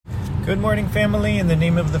Good morning, family, in the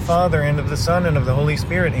name of the Father, and of the Son, and of the Holy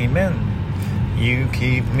Spirit. Amen. You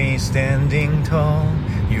keep me standing tall.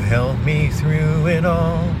 You help me through it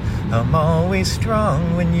all. I'm always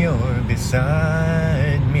strong when you're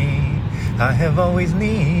beside me. I have always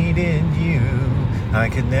needed you. I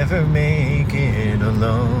could never make it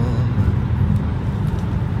alone.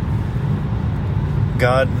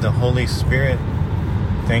 God, the Holy Spirit,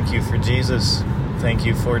 thank you for Jesus. Thank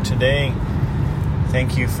you for today.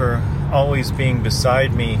 Thank you for always being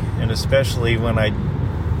beside me, and especially when I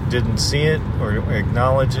didn't see it or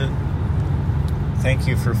acknowledge it. Thank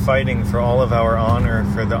you for fighting for all of our honor,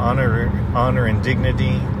 for the honor and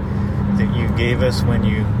dignity that you gave us when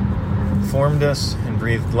you formed us and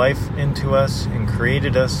breathed life into us and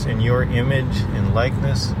created us in your image and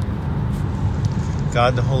likeness.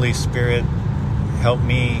 God, the Holy Spirit, help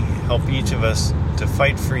me, help each of us to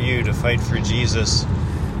fight for you, to fight for Jesus,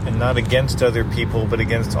 and not against other people, but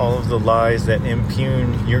against all of the lies that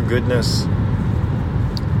impugn your goodness.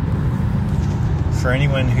 For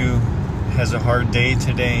anyone who has a hard day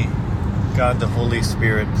today, God, the Holy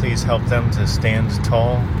Spirit, please help them to stand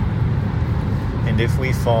tall. And if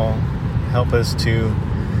we fall, help us to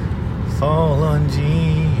fall on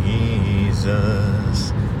Jesus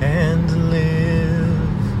and live.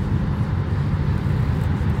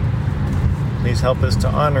 Please help us to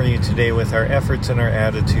honor you today with our efforts and our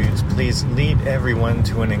attitudes. Please lead everyone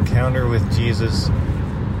to an encounter with Jesus,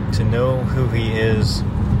 to know who he is.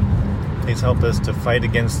 Please help us to fight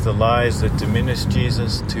against the lies that diminish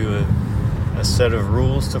Jesus to a set of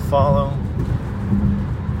rules to follow.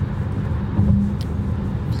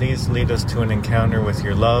 Please lead us to an encounter with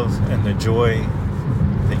your love and the joy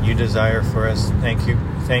that you desire for us. Thank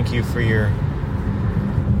you for your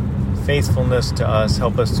faithfulness to us.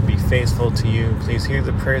 Help us to be faithful to you. Please hear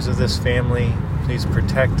the prayers of this family. Please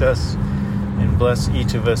protect us and bless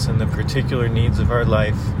each of us in the particular needs of our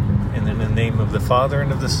life. And in the name of the Father,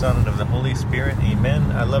 and of the Son, and of the Holy Spirit,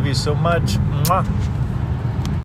 amen. I love you so much. Mwah.